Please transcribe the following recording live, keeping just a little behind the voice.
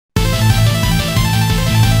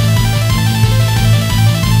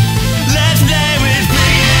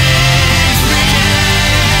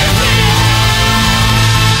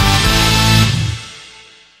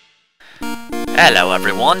Hello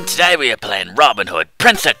everyone, today we are playing Robin Hood,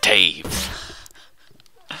 Prince of Thieves.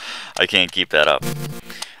 I can't keep that up.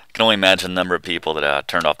 I can only imagine the number of people that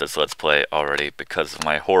turned off this Let's Play already because of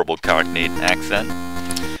my horrible Cockney accent,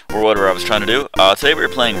 or whatever I was trying to do. Today we are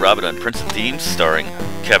playing Robin Hood, Prince of Thieves, starring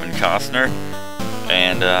Kevin Costner,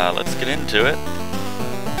 and let's get into it.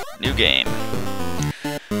 New game.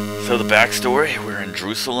 So the backstory, we're in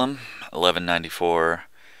Jerusalem, 1194,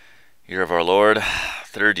 year of our Lord,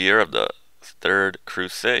 third year of the Third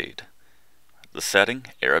Crusade. The setting,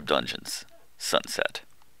 Arab dungeons, sunset.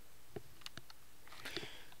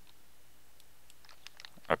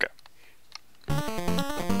 Okay.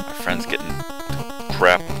 My friend's getting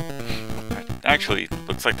crap. Actually,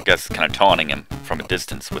 looks like the guy's kind of taunting him from a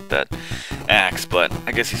distance with that axe, but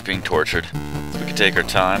I guess he's being tortured. So we can take our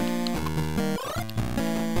time.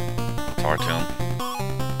 Talk to him.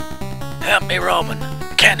 Help me, Roman.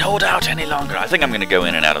 Can't hold out any longer. I think I'm gonna go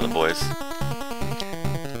in and out of the voice.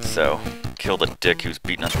 So, kill the dick who's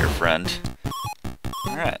beating up your friend.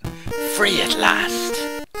 Alright. Free at last.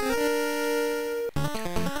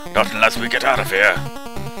 Not unless we get out of here.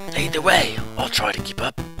 Either way, I'll try to keep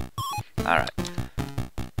up. Alright.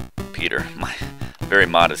 Peter, my very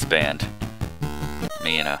modest band.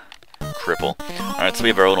 Me and a cripple. Alright, so we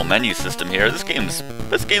have our little menu system here. This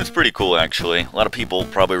game's pretty cool, actually. A lot of people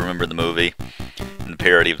probably remember the movie, and the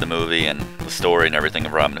parody of the movie, and the story and everything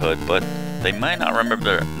of Robin Hood, but they might not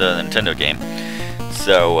remember the Nintendo game.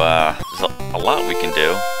 So, there's a lot we can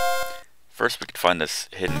do. First, we can find this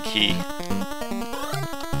hidden key.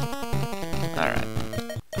 Alright.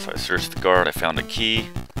 So I searched the guard, I found a key.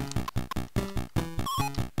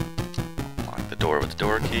 Lock the door with the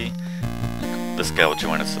door key. This guy will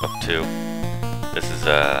join us up too. This is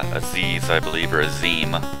Aziz, I believe, or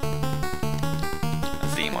Azim.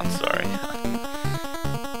 Azim, I'm sorry.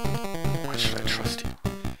 Why should I trust you?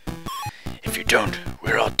 If you don't,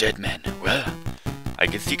 we're all dead men. Well, I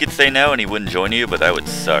guess you could say no and he wouldn't join you, but that would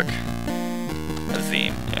suck.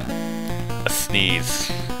 Azim, yeah. A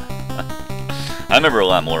sneeze. I remember a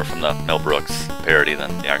lot more from the Mel Brooks parody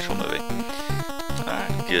than the actual movie.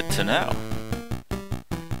 Alright, good to know.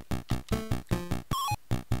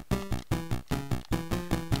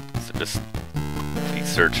 So just keep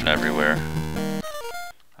searching everywhere.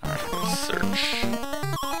 Alright, search.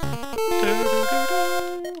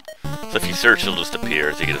 So if you search, it'll just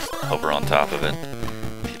appear, so you can just hover on top of it.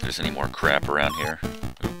 See if there's any more crap around here.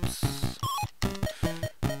 Oops.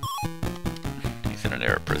 He's in an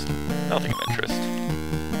Arab prison. Nothing of interest.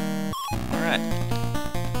 Alright.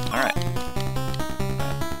 Alright.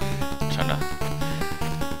 Trying to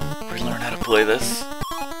relearn how to play this.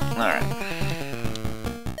 Alright.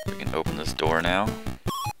 We can open this door now.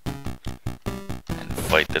 And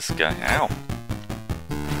fight this guy. Ow!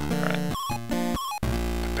 Alright.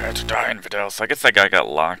 Prepare to die, infidels. I guess that guy got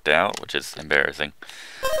locked out, which is embarrassing.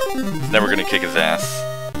 He's never gonna kick his ass.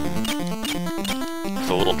 It's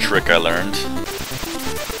a little trick I learned.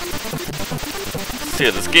 So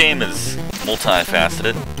yeah, this game is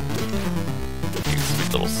multifaceted.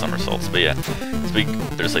 These little somersaults, but yeah.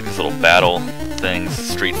 There's like these little battle things,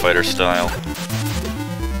 Street Fighter style.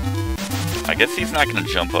 I guess he's not gonna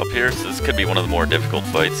jump up here, so this could be one of the more difficult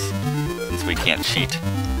fights, since we can't cheat.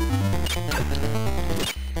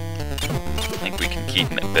 I think we can keep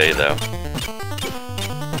him at bay, though.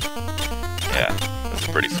 Yeah, this is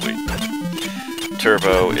pretty sweet.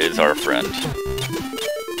 Turbo is our friend.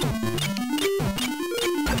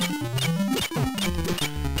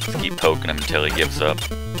 Just keep poking him until he gives up.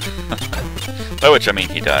 By which I mean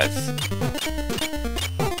he dies.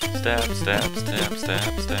 Stab, stab, stab,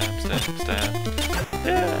 stab, stab, stab, stab.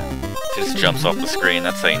 Yeah. He just jumps off the screen,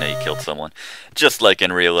 that's how you know you killed someone. Just like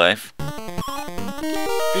in real life.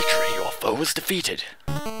 Victory, your foe was defeated.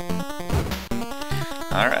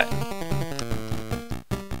 Alright.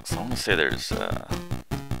 So I want to say there's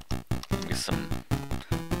maybe some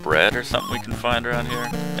bread or something we can find around here.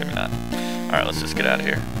 Maybe not. Alright, let's just get out of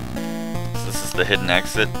here. So this is the hidden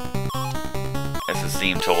exit, as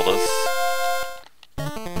Azim told us.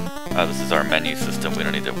 This is our menu system. We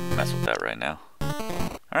don't need to mess with that right now.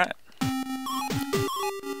 Alright.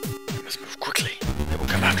 We must move quickly. They will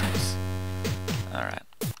come after us. Alright.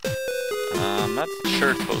 I'm not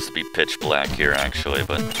sure it's supposed to be pitch black here, actually,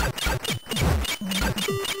 but...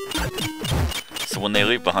 So when they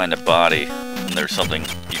leave behind a body, then there's something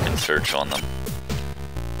you can search on them.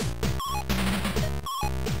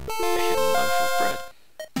 A hidden loaf of bread.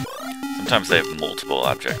 Sometimes they have multiple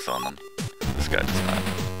objects on them. This guy does not.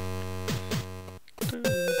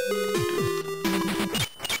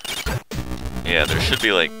 Yeah, there should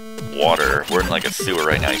be, like, water. We're in, like, a sewer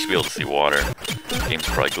right now. You should be able to see water. The game's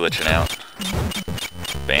probably glitching out.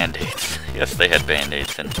 Band-Aids. Yes, they had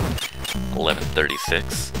Band-Aids in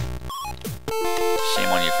 1136. Shame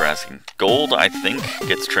on you for asking. Gold, I think,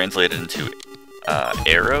 gets translated into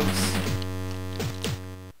arrows.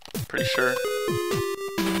 Pretty sure.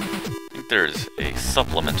 I think there's a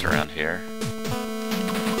supplement around here.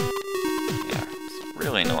 Yeah, it's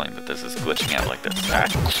really annoying that this is glitching out like this. Ah,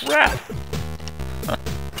 crap!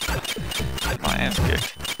 Get my ass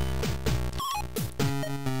kicked.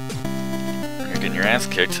 When you're getting your ass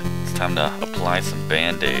kicked, it's time to apply some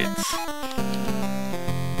Band-Aids.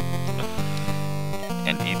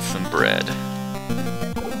 And eat some bread.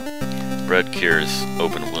 Bread cures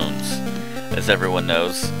open wounds. As everyone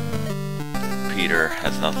knows, Peter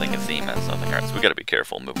has nothing, Azim has nothing, right? So we gotta be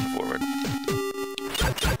careful moving forward.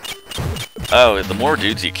 Oh, the more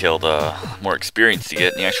dudes you kill, the more experience you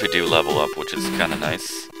get, and you actually do level up, which is kinda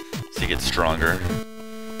nice. So you get stronger.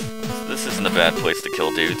 So this isn't a bad place to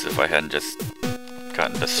kill dudes if I hadn't just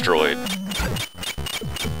gotten destroyed.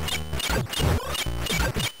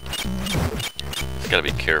 Just gotta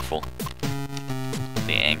be careful.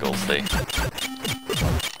 The angles they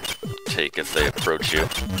take as they approach you.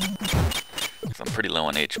 I'm pretty low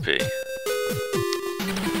on HP.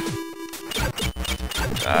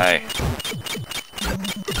 Die.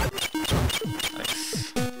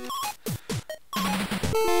 Nice.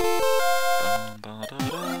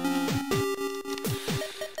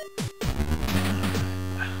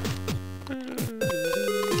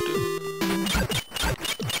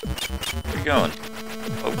 Where you going?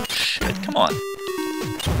 Oh shit, come on.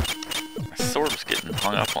 My sword was getting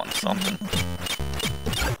hung up on something.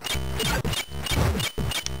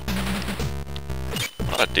 A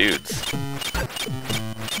lot of dudes.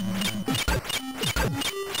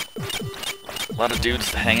 A lot of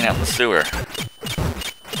dudes hanging out in the sewer.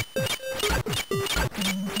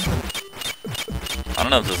 I don't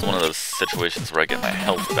know if this is one of those situations where I get my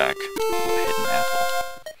health back. Ooh, a hidden apple.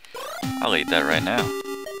 I'll eat that right now.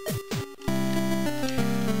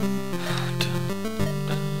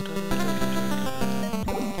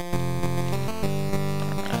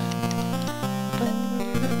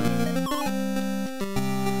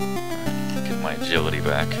 Agility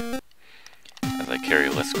back as I carry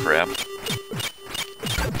less crap.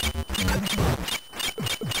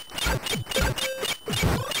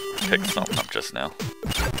 Picked something up just now.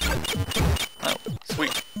 Oh,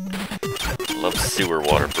 sweet. Love sewer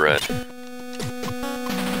water bread.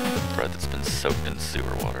 Bread that's been soaked in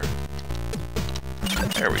sewer water.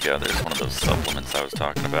 There we go, there's one of those supplements I was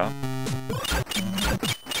talking about.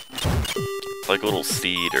 It's like a little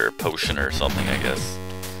seed or potion or something, I guess.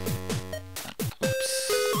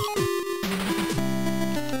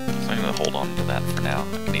 Hold on to that for now.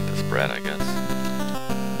 I can eat this bread, I guess.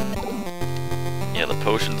 Yeah, the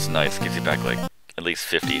potion's nice. Gives you back, like, at least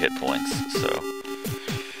 50 hit points, so...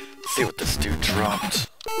 Let's see what this dude dropped.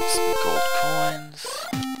 Some gold coins.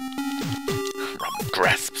 Robin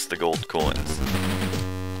grasps the gold coins.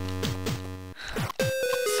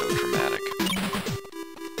 So dramatic.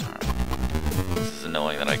 Alright. This is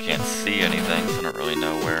annoying that I can't see anything, so I don't really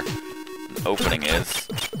know where an opening is.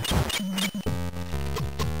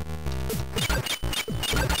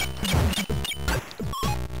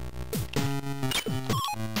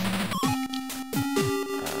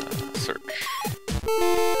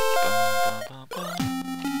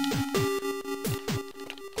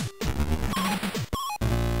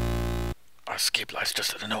 Our escape lies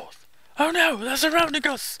just to the north. Oh no, they're surrounding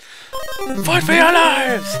us! Fight for your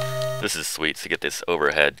lives! This is sweet to get this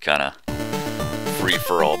overhead kinda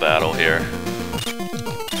free-for-all battle here.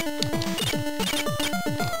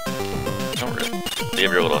 Don't really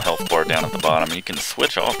leave your little health bar down at the bottom. You can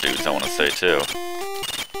switch off dudes, I want to say, too.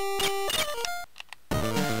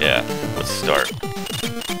 Yeah, let's start.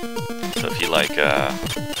 So if you like,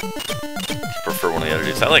 prefer one of the other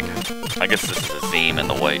dudes, I guess this is Azim in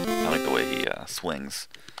the white. I like the way he swings.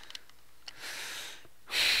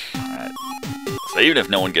 Alright. So even if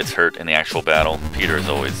no one gets hurt in the actual battle, Peter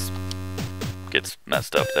always gets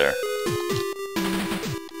messed up there.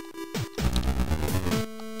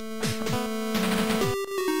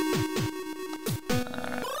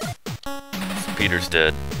 Alright. So Peter's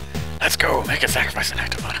dead. Let's go, make a sacrifice and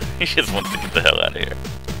act upon it. He just wants to get the hell out of here.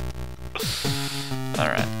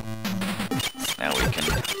 Alright. So now we can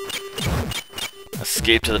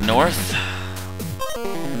escape to the north.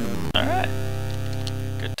 Alright.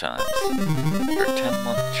 Good times. Our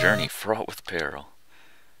 10-month journey fraught with peril.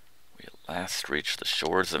 We at last reached the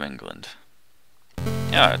shores of England.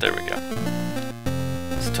 Alright, there we go.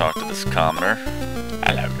 Let's talk to this commoner.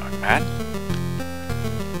 Hello, young man.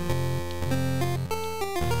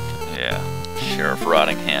 Yeah, Sheriff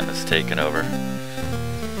Rottingham has taken over.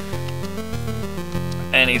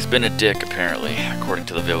 And he's been a dick, apparently, according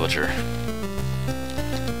to the villager.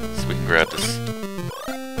 So we can grab this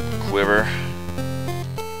quiver,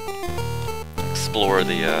 explore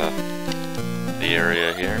the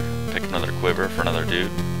area here, pick another quiver for another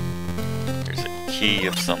dude. Here's a key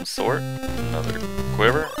of some sort, another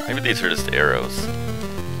quiver. Maybe these are just arrows.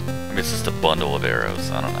 Maybe it's just a bundle of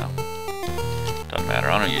arrows, I don't know. Doesn't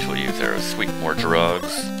matter, I don't usually use arrows. Sweet, more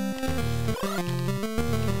drugs.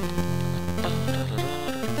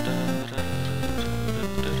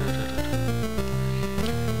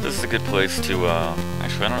 This is a good place to,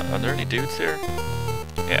 actually, I don't know, are there any dudes here?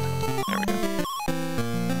 Yeah, there we go.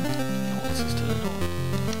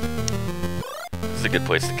 This is a good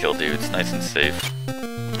place to kill dudes, nice and safe.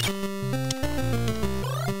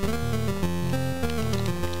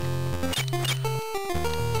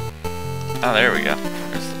 Oh, there we go.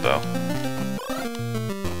 There's the bow.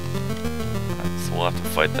 Alright, so we'll have to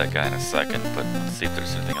fight that guy in a second, but let's see if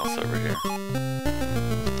there's anything else over here.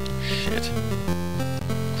 Shit.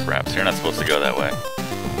 Crap, so you're not supposed to go that way.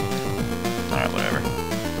 Alright, whatever.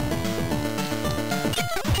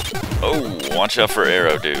 Oh, watch out for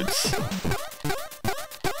arrow dudes.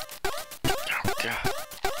 Oh, God.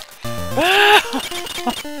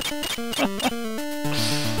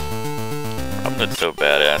 Robinhood's so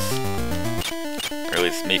badass. Or at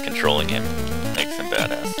least me controlling him makes him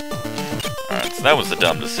badass. Alright, so that was a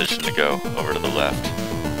dumb decision to go over to the left.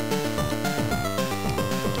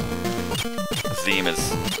 Zeem is,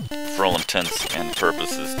 for all intents and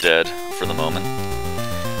purposes, dead for the moment.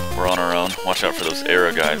 We're on our own. Watch out for those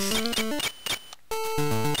arrow guys.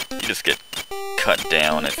 You just get cut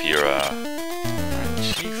down if you're,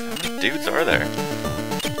 jeez, how many dudes are there?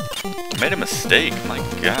 I made a mistake, my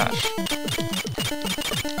gosh.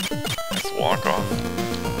 Let's walk off.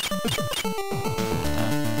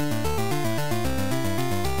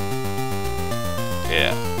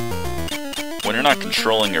 Yeah. When you're not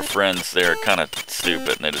controlling your friends, they're kind of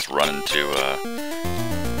stupid and they just run into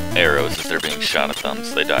arrows as they're being shot at them,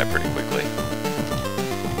 so they die pretty quickly.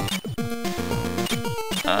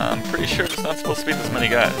 I'm pretty sure there's not supposed to be this many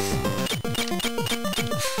guys.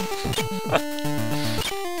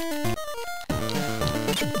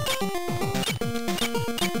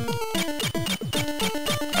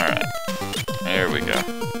 Alright. There we go.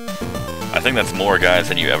 I think that's more guys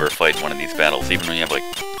than you ever fight in one of these battles, even when you have like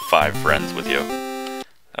 5 friends with you.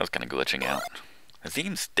 That was kind of glitching out.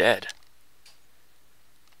 Azim's dead.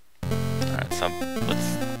 Alright, so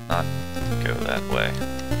let's not go that way.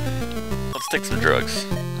 Let's take some drugs,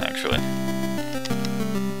 actually. I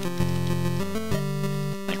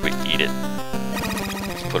think we eat it.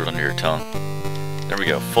 Just put it under your tongue. There we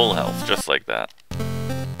go, full health, just like that.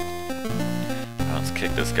 Right, let's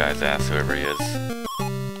kick this guy's ass, whoever he is.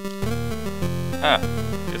 Ah,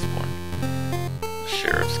 Gisborne. The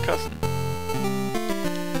sheriff's cousin.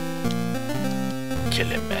 Kill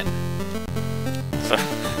him, man. So,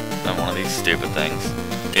 not one of these stupid things.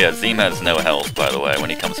 Yeah, Zeem has no health, by the way, when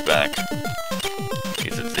he comes back.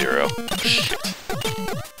 He's at 0. Oh, shit.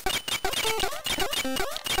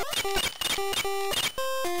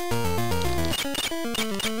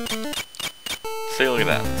 See, look at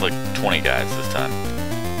that. It's like 20 guys this time.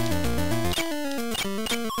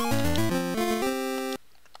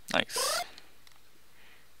 Nice.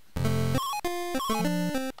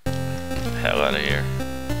 Hell out of here.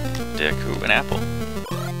 Dick, ooh, an apple.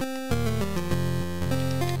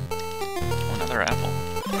 Oh, another apple.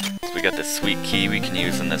 So we got this sweet key we can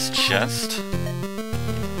use in this chest.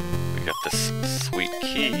 We got this sweet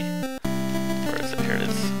key. Where is it? Here it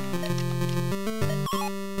is.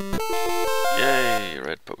 Yay,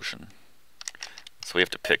 red potion. So we have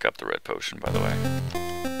to pick up the red potion, by the way.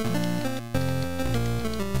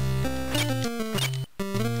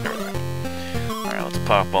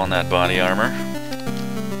 Pop on that body armor.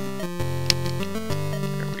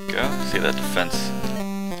 There we go. See that defense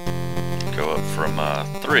go up from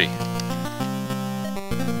 3.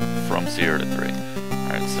 From 0 to 3.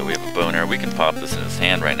 Alright, so we have a bone arrow. We can pop this in his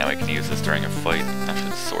hand right now. We can use this during a fight. Actually,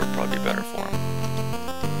 the sword would probably be better for him.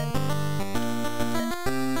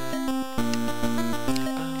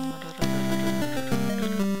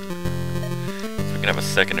 So we can have a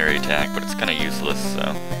secondary attack, but it's kind of useless,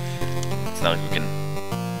 so it's not like we can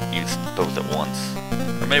use both at once.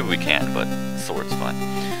 Or maybe we can, but sword's fine.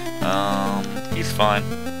 He's fine.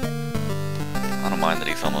 I don't mind that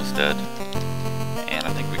he's almost dead. And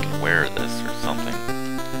I think we can wear this or something.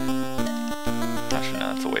 Actually,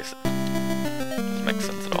 no, that's a waste. Doesn't make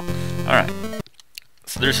sense at all. Alright.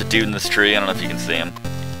 So there's a dude in this tree. I don't know if you can see him.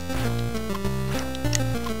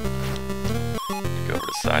 Go over to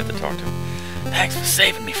the side to talk to him. Thanks for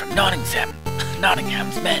saving me from Nottingham.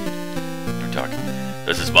 Nottingham's men. You're talking.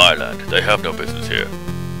 This is my land. They have no business here.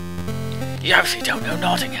 You obviously don't know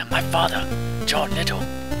Nottingham. My father, John Little.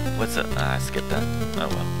 What's it? I skipped that. Oh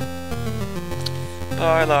well.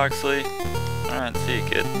 Bye, Loxley. Alright, see you,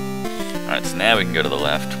 kid. Alright, so now we can go to the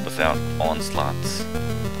left without onslaughts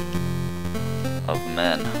of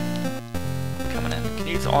men coming in. Can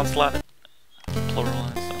you use onslaught?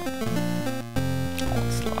 Pluralize?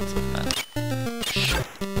 Onslaughts of men. Shit.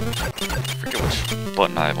 I forget which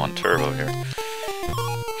button I have on turbo here.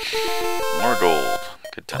 More gold.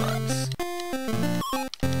 Good times.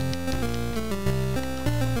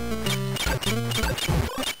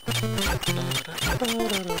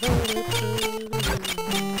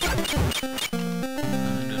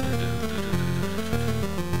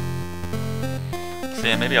 So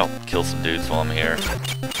yeah, maybe I'll kill some dudes while I'm here.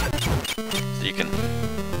 So you can...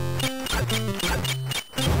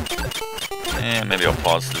 And maybe I'll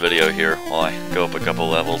pause the video here while I go up a couple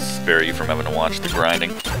levels, spare you from having to watch the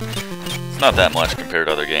grinding. It's not that much compared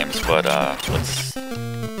to other games, but let's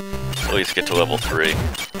at least get to level 3,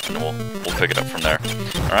 and we'll pick it up from there.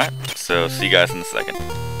 Alright, so see you guys in a second.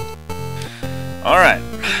 Alright,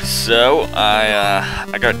 so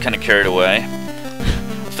I got kind of carried away.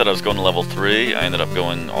 I said I was going to level 3, I ended up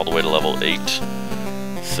going all the way to level 8.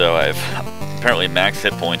 So I've apparently max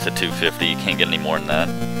hit points at 250, you can't get any more than that.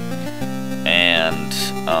 And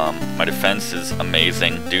my defense is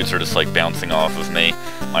amazing. Dudes are just like bouncing off of me.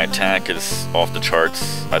 My attack is off the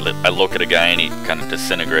charts. I look at a guy and he kind of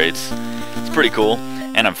disintegrates. It's pretty cool.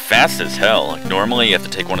 And I'm fast as hell. Like normally you have to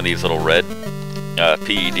take one of these little red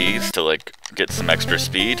PEDs to like get some extra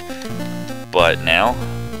speed. But now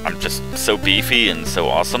I'm just so beefy and so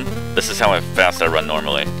awesome. This is how fast I run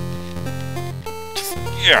normally. Just,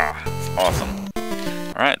 yeah, it's awesome.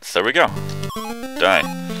 Alright, so there we go. Die.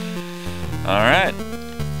 Alright.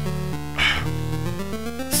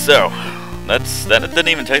 So, that didn't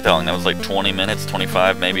even take that long. That was like 20 minutes,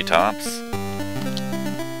 25 maybe tops.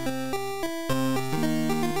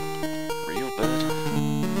 Real bad.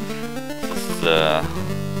 This is, I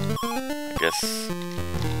guess,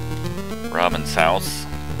 Robin's house.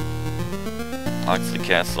 Loxley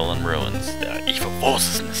Castle in ruins. There are evil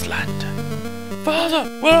forces in this land. Father,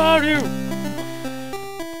 where are you?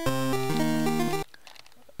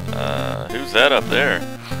 Who's that up there?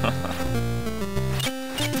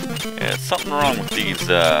 Yeah, something wrong with these,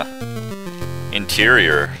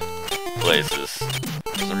 interior places.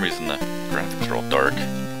 For some reason the graphics are all dark.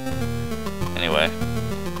 Anyway.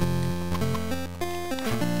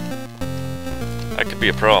 That could be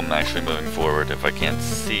a problem actually moving forward if I can't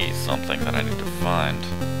see something that I need to find.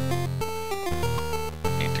 I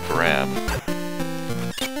need to grab.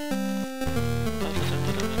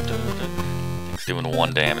 It's doing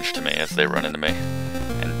 1 damage to me as they run into me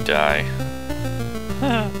and die.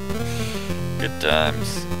 Good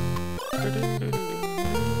times.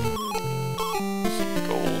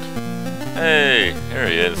 Gold. Hey, here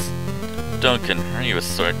he is. Duncan, are you a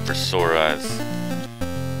sight for sore eyes? I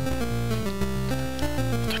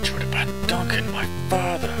thought you would have been Duncan, my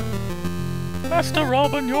father. Master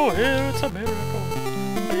Robin, you're here. It's a miracle.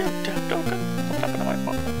 Are you dead, Duncan? What happened to my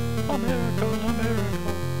father? A miracle, a miracle.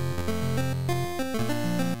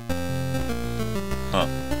 Huh.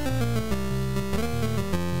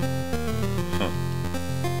 Huh.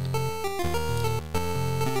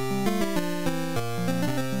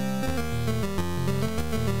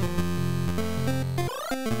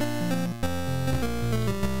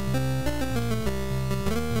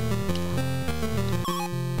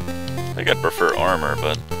 I think I'd prefer armor,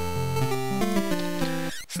 but...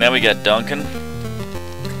 So now we got Duncan.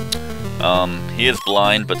 He is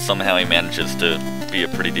blind, but somehow he manages to be a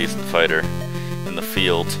pretty decent fighter in the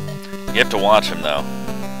field. You have to watch him though,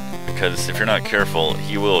 because if you're not careful,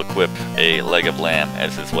 he will equip a leg of lamb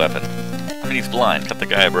as his weapon. I mean, he's blind, cut the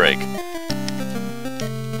guy a break.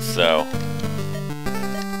 So,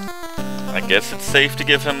 I guess it's safe to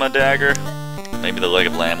give him a dagger. Maybe the leg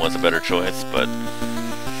of lamb was a better choice, but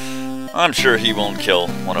I'm sure he won't kill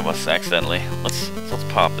one of us accidentally. Let's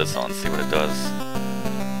pop this on, see what it does.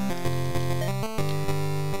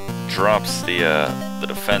 Drops the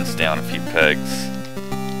defense down a few pegs,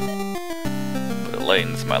 but it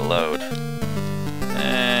lightens my load.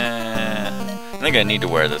 I think I need to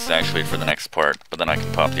wear this actually for the next part, but then I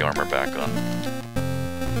can pop the armor back on.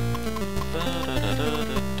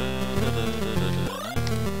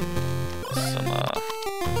 Some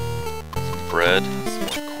bread, some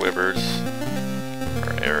more quivers,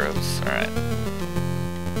 or arrows. Alright.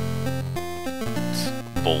 Let's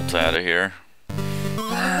bolt out of here.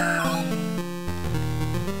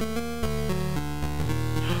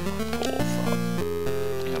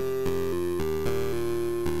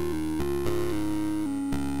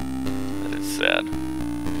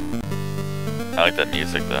 I like that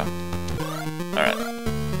music though. Alright.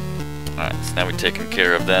 Alright, so now we've taken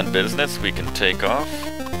care of that business, we can take off.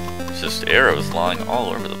 There's just arrows lying all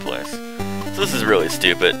over the place. So this is really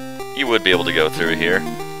stupid. You would be able to go through here,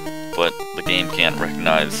 but the game can't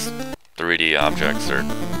recognize 3D objects or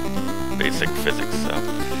basic physics, so.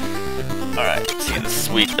 Alright, see the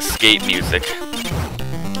sweet escape music.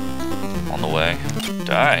 On the way.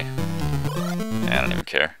 Die. I don't even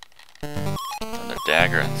care. Another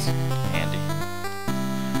dagger, it's handy.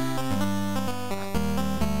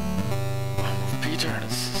 Peter and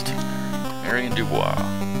his sister, Marion Dubois.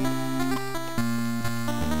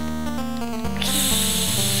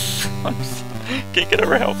 Can't get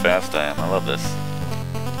over how fast I am. I love this.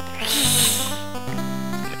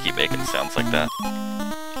 I'm gonna keep making sounds like that.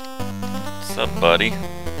 What's up, buddy?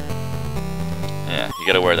 Yeah, you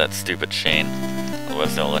gotta wear that stupid chain,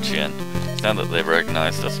 otherwise they'll let you in. Now that they've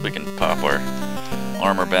recognized us, we can pop our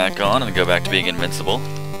armor back on and go back to being invincible.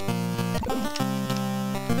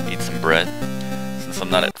 Eat some bread, since I'm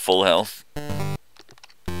not at full health.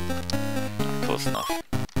 Close enough.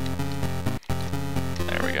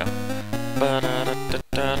 There we go.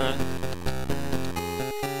 Ba-da-da-da-da-da.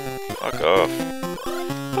 Fuck off.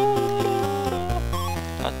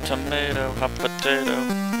 Hot tomato, hot potato.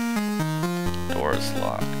 Door is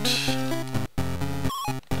locked.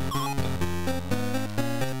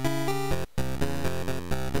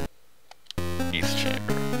 East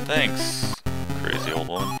chamber. Thanks, crazy old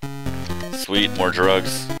woman. Sweet, more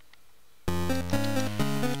drugs.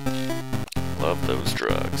 Love those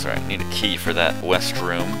drugs. Alright, need a key for that west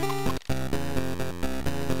room.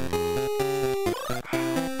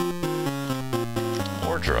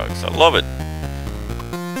 More drugs. I love it.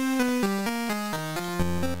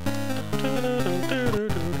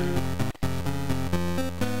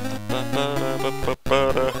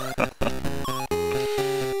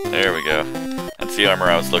 There we go. That's the armor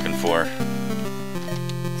I was looking for.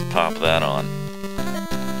 Let's pop that on.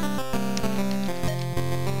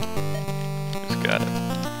 Who's got it?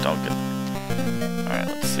 Duncan. Alright,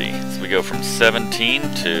 let's see. So we go from 17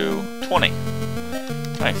 to 20.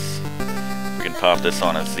 Nice. We can pop this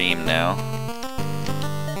on a Zeem now.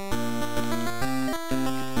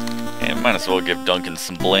 And might as well give Duncan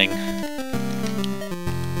some bling.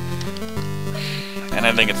 And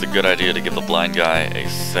I think it's a good idea to give the blind guy a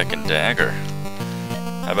second dagger.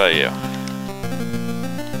 How about you?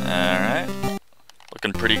 Alright.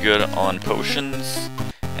 Looking pretty good on potions,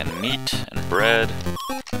 and meat, and bread.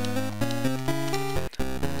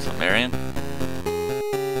 So, Marion?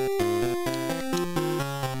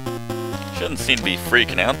 Shouldn't seem to be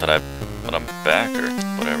freaking out that I'm back, or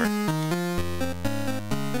whatever.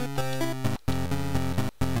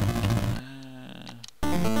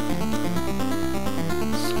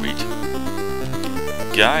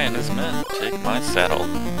 Guy and his men take my saddle,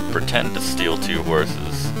 pretend to steal 2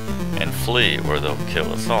 horses, and flee or they'll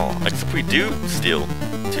kill us all. Except we do steal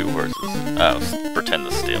 2 horses. Oh, pretend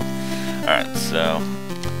to steal. Alright, so...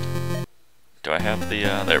 do I have the,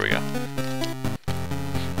 there we go.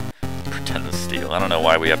 Pretend to steal. I don't know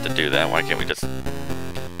why we have to do that. Why can't we just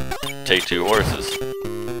take 2 horses?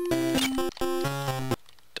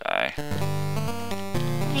 Die.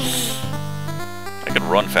 I could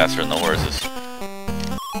run faster than the horses.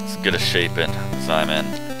 As good a shape as I'm in,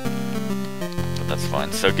 but that's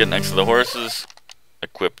fine. So get next to the horses,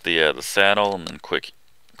 equip the saddle, and then click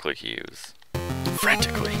use.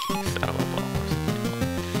 Frantically, saddle up on horses.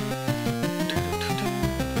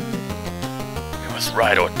 We must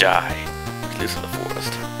ride or die. He lives in the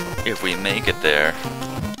forest. If we make it there.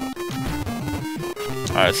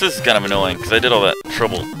 Alright, so this is kind of annoying because I did all that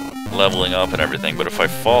trouble leveling up and everything, but if I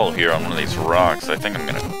fall here on one of these rocks, I think I'm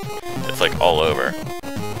gonna. It's like all over.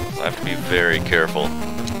 I have to be very careful,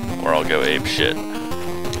 or I'll go ape shit.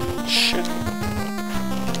 Shit.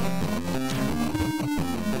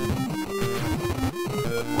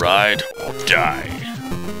 Ride or die.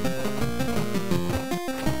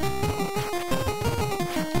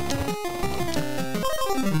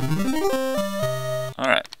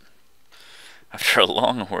 Alright. After a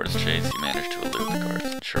long horse chase, you managed to elude the guards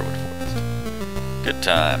in Sherwood Forest. Good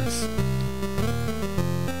times.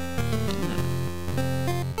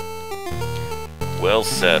 Well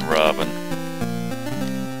said, Robin.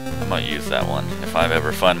 I might use that one if I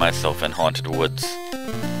ever find myself in haunted woods.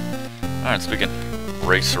 Alright, so we can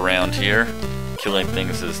race around here, killing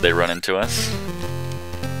things as they run into us.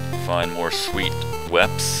 Find more sweet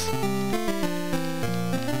weps.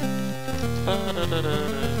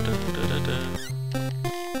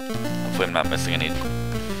 Hopefully I'm not missing any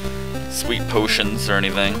sweet potions or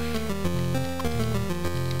anything.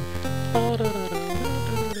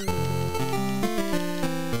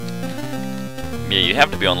 you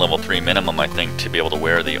have to be on level 3 minimum, I think, to be able to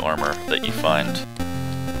wear the armor that you find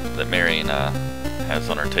that Marion has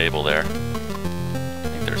on her table there. I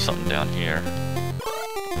think there's something down here.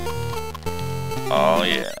 Oh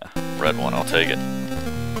yeah, red one, I'll take it.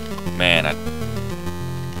 Man, I'm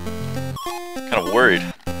kind of worried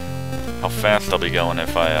how fast I'll be going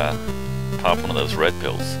if I pop one of those red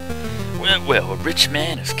pills. Well, a rich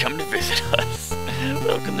man has come to visit us.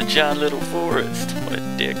 Welcome to John Little Forest. What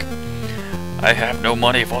a dick. I have no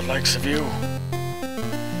money for the likes of you.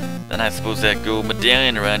 Then I suppose that gold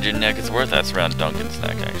medallion around your neck is worth. That's around Duncan's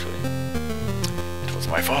neck, actually. It was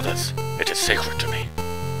my father's. It is sacred to me.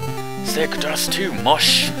 Sacred to us too,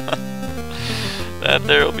 mush. That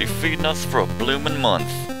there'll be feeding us for a bloomin'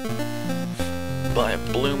 month. By a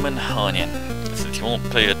bloomin' onion. Since you won't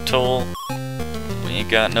pay a toll, we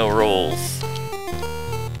ain't got no rolls.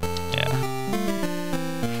 Yeah.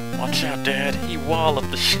 Watch out, Dad. He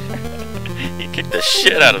walloped the he kicked the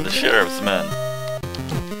shit out of the sheriff's men.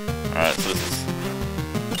 Alright, so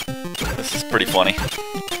this is pretty funny.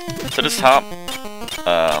 So just hop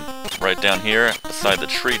right down here beside the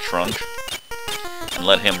tree trunk and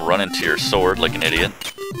let him run into your sword like an idiot.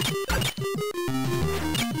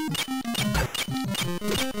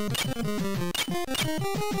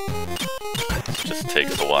 This just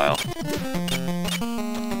takes a while.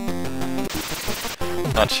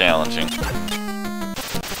 Not challenging.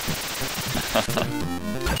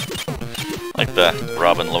 Like the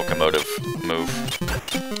Robin locomotive move.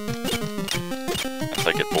 As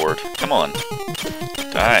I get bored. Come on.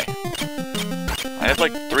 Die. I have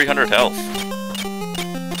like 300 health.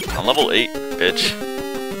 I'm level 8, bitch.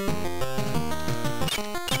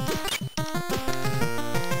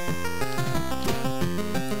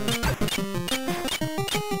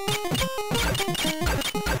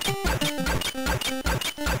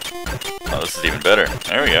 Oh, this is even better.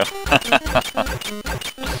 There we go.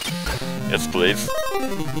 Yes, please.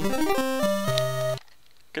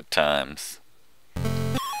 Good times.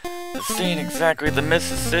 This ain't exactly the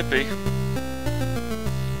Mississippi.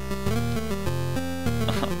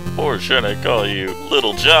 Or should I call you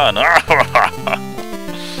Little John? What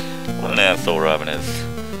an asshole Robin is.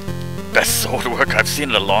 Best sword work I've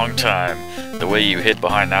seen in a long time. The way you hid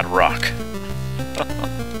behind that rock.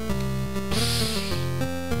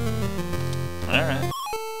 Alright.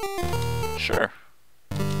 Sure.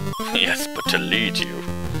 Yes, but to lead you.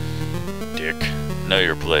 Dick, know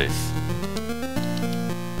your place.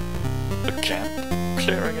 A camp,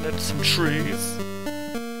 clearing it some trees.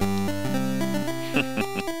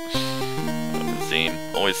 Zine,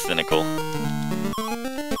 always cynical.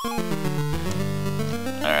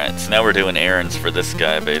 Alright, so now we're doing errands for this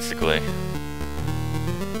guy, basically.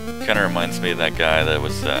 Kinda reminds me of that guy that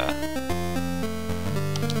was,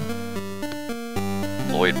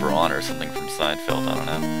 Lloyd Braun or something from Seinfeld, I don't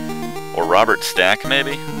know. Or Robert Stack,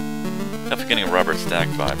 maybe? Definitely getting a Robert Stack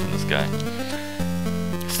vibe from this guy.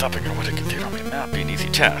 Stopping at what it can do on me may not be an easy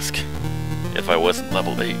task. If I wasn't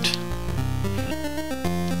level 8.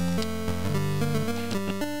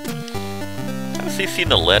 Has he seen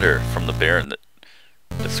the letter from the Baron that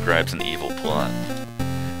describes an evil plot?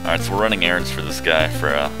 Alright, so we're running errands for this guy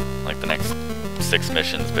for, like the next 6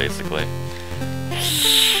 missions, basically.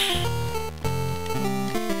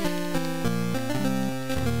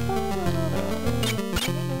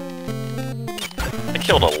 I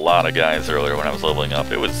killed a lot of guys earlier when I was leveling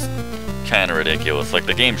up. It was kinda ridiculous. Like,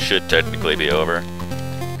 the game should technically be over.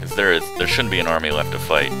 Because there shouldn't be an army left to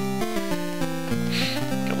fight.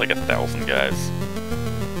 Got like 1,000 guys.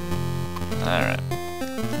 Alright.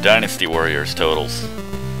 Dynasty Warriors totals.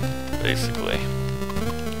 Basically.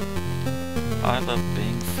 I love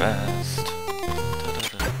being fast.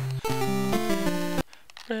 Da-da-da.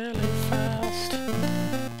 Really fast.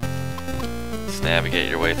 Let's navigate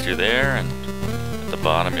your way through there, and at the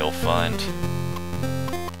bottom you'll find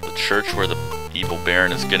the church where the evil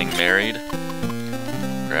Baron is getting married.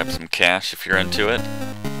 Grab some cash if you're into it.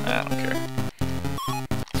 I don't care.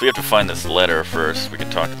 So we have to find this letter first. We can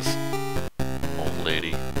talk to this old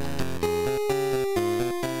lady.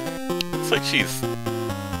 Looks like she's,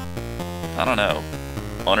 I don't know,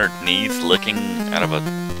 on her knees licking out of a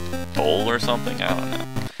bowl or something? I don't know.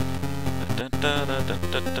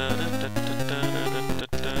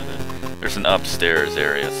 There's an upstairs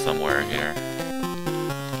area somewhere here.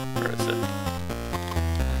 Where is it?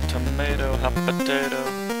 Tomato, hot potato.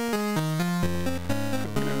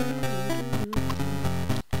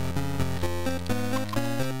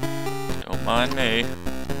 Don't mind me.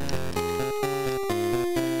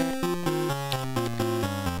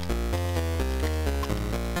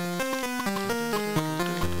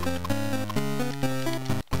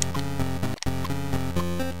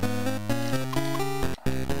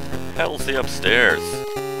 hell's the upstairs?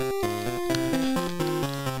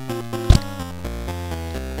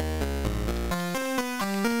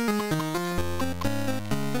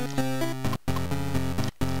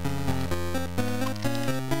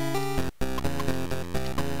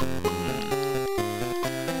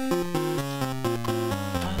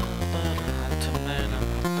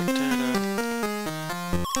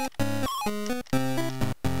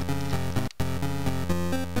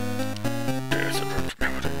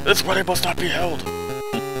 This wedding must not be held.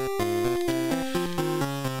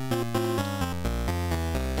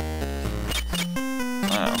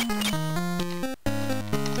 Oh.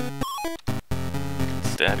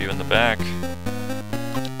 Stab you in the back.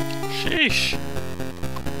 Sheesh.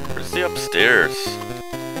 Where's the upstairs?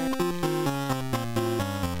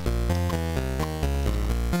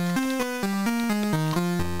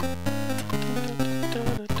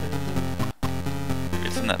 Maybe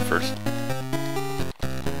it's in that first.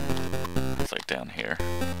 Down here.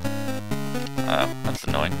 Oh, that's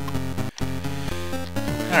annoying.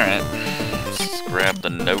 Alright. Let's grab the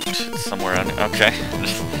note. It's somewhere on. Okay.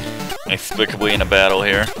 Just inexplicably in a battle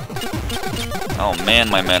here. Oh man,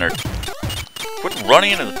 my men are. Quit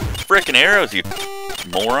running into the frickin' arrows, you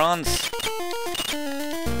morons!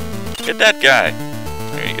 Get that guy!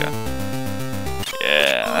 There you go.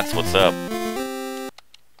 Yeah, that's what's up.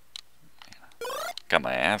 Got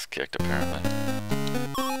my ass kicked, apparently.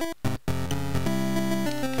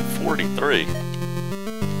 43.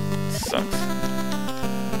 Sucks.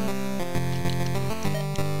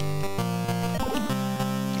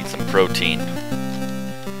 Need some protein.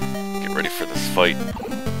 Get ready for this fight.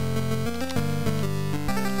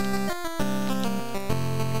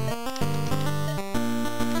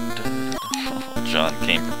 John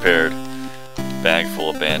came prepared. Bag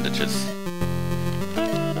full of bandages.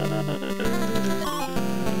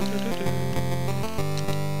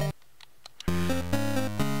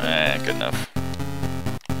 Good enough.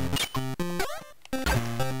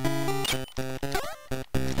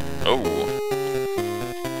 Oh,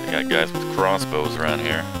 they got guys with crossbows around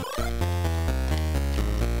here.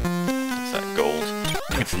 What's that gold? I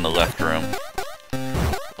think it's in the left room.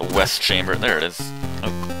 The west chamber. There it is.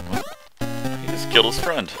 Oh, he just killed his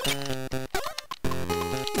friend.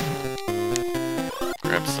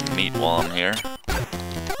 Grab some meat while I'm here.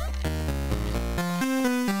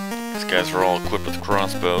 These guys are all equipped with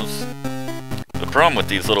crossbows. The problem with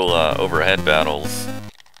these little overhead battles,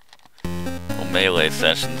 little melee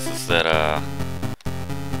sessions, is that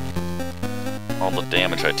all the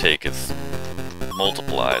damage I take is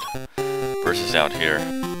multiplied versus out here.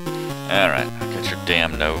 Alright, I got your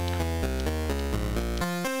damn note.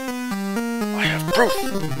 I have proof!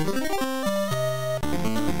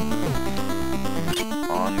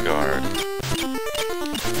 On guard.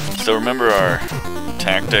 So remember our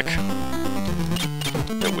tactic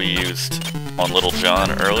that we used on Little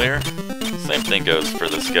John earlier? Same thing goes for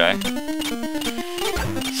this guy.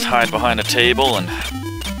 Just hide behind a table and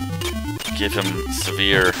give him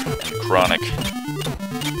severe and chronic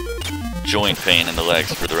joint pain in the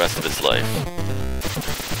legs for the rest of his life.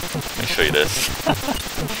 Let me show you this.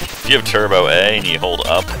 If you have Turbo A and you hold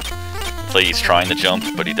up, it's like he's trying to jump,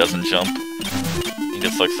 but he doesn't jump. He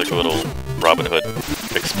just looks like a little Robin Hood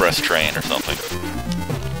express train or something.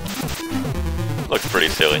 Looks pretty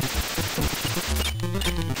silly.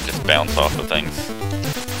 Just bounce off the things.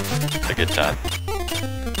 It's a good time.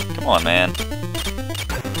 Come on, man.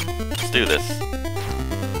 Let's do this.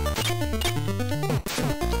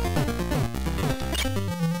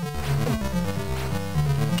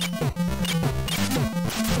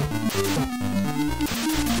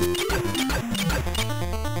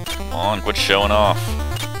 Come on, quit showing off.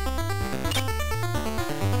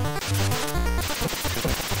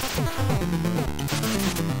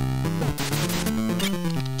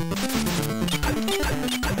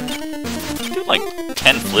 Like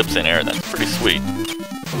 10 flips in air, that's pretty sweet.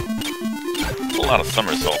 That's a lot of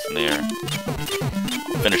somersaults in the air.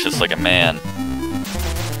 I'll finish this like a man.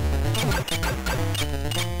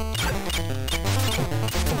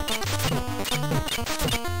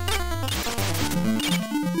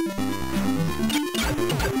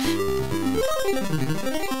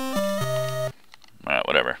 Alright,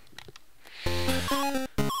 whatever.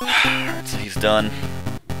 Alright, so he's done.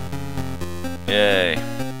 Yay.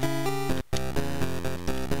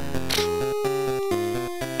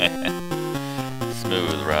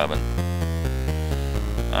 Smooth, Robin.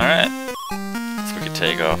 Alright. So we can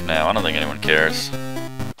take off now. I don't think anyone cares.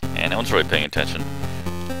 Yeah, no one's really paying attention.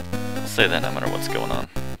 I'll say that no matter what's going on.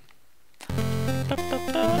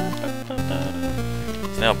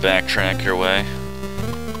 So now backtrack your way.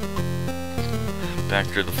 Back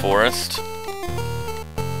through the forest.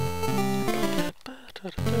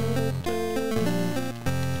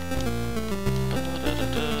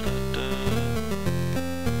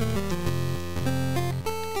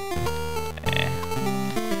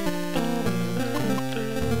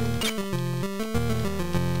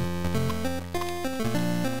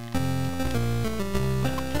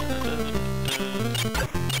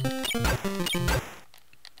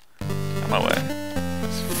 My way.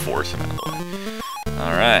 Let's force him out of the way.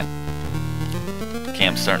 Alright.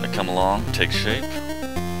 Camp's starting to come along, take shape.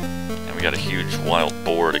 And we got a huge wild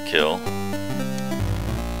boar to kill.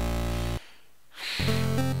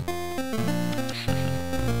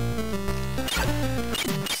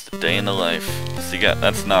 It's a day in the life. So you got,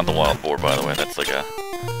 that's not the wild boar, by the way. That's like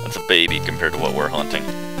that's a baby compared to what we're hunting.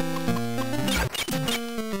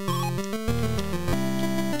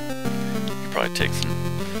 You could probably take some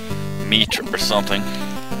meat or something.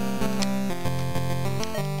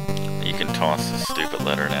 You can toss this stupid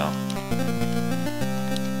letter now.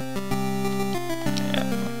 Yeah,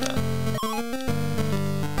 like that.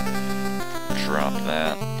 Drop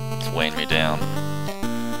that. It's weighing me down.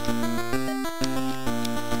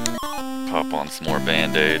 Pop on some more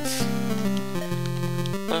band-aids.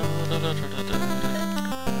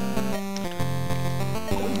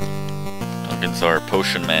 Duncan's our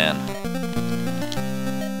potion man.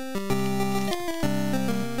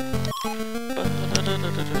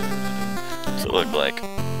 What's it look like?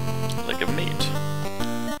 Like a meat.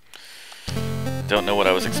 Don't know what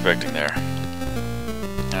I was expecting there.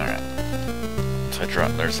 Alright. So I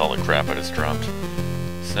dropped, there's all the crap I just dropped.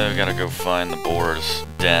 So we gotta go find the boar's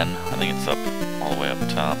den. I think it's up all the way up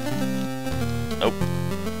top. Nope.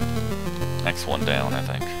 Next one down, I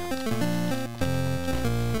think.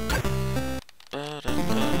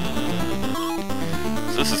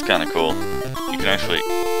 So this is kinda cool. You can actually...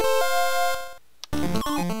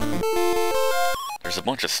 There's a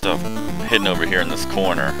bunch of stuff hidden over here in this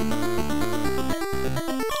corner.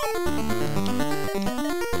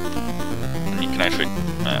 And you can actually...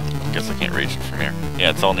 I guess I can't reach it from here.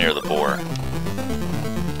 Yeah, it's all near the boar.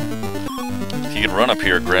 So you can run up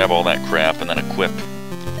here, grab all that crap, and then equip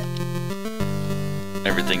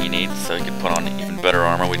everything you need so you can put on even better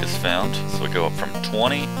armor we just found. So we go up from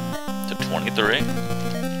 20 to 23.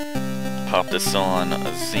 Pop this on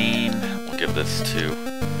Azim. We'll give this to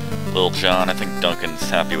Lil John. I think Duncan's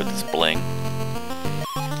happy with his bling.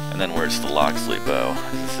 And then where's the Loxley bow?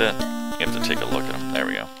 Is this it? You have to take a look at him. There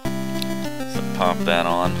we go. So pop that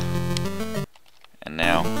on. And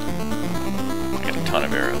now I got a ton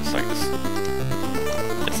of arrows. So I just,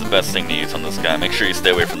 it's the best thing to use on this guy. Make sure you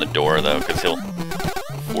stay away from the door though, because he'll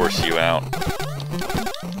force you out.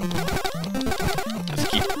 Just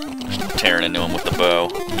keep tearing into him with the bow.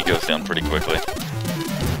 He goes down pretty quickly.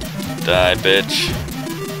 Die, bitch.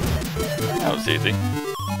 That was easy.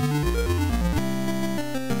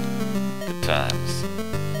 Good times.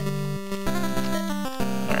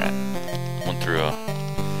 Alright. Went through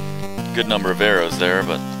a good number of arrows there,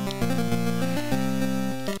 but...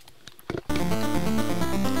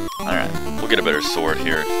 Alright. We'll get a better sword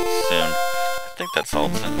here soon. I think that's all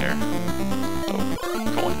that's in here. Oh,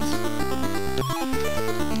 coins.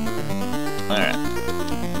 Alright.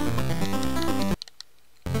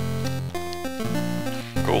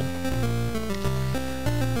 Cool.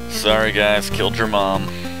 Sorry guys, killed your mom.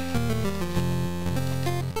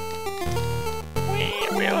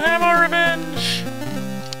 We'll have our revenge!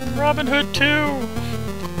 Robin Hood 2!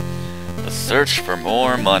 The search for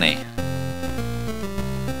more money.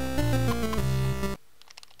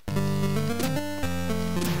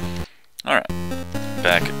 Alright.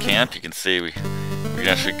 Back at camp, you can see we can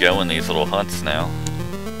actually go in these little huts now.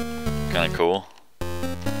 Kinda cool.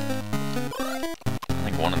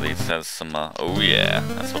 One of these has some, oh yeah,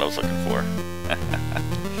 that's what I was looking for.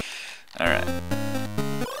 Alright.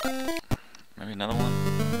 Maybe another one?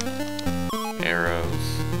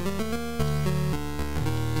 Arrows.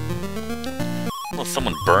 Well,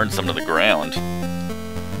 someone burned some to the ground.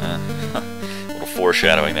 A little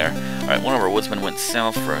foreshadowing there. Alright, one of our woodsmen went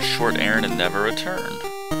south for a short errand and never returned.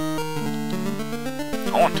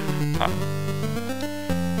 Haunted. Huh.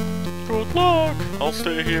 Good luck! I'll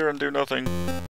stay here and do nothing.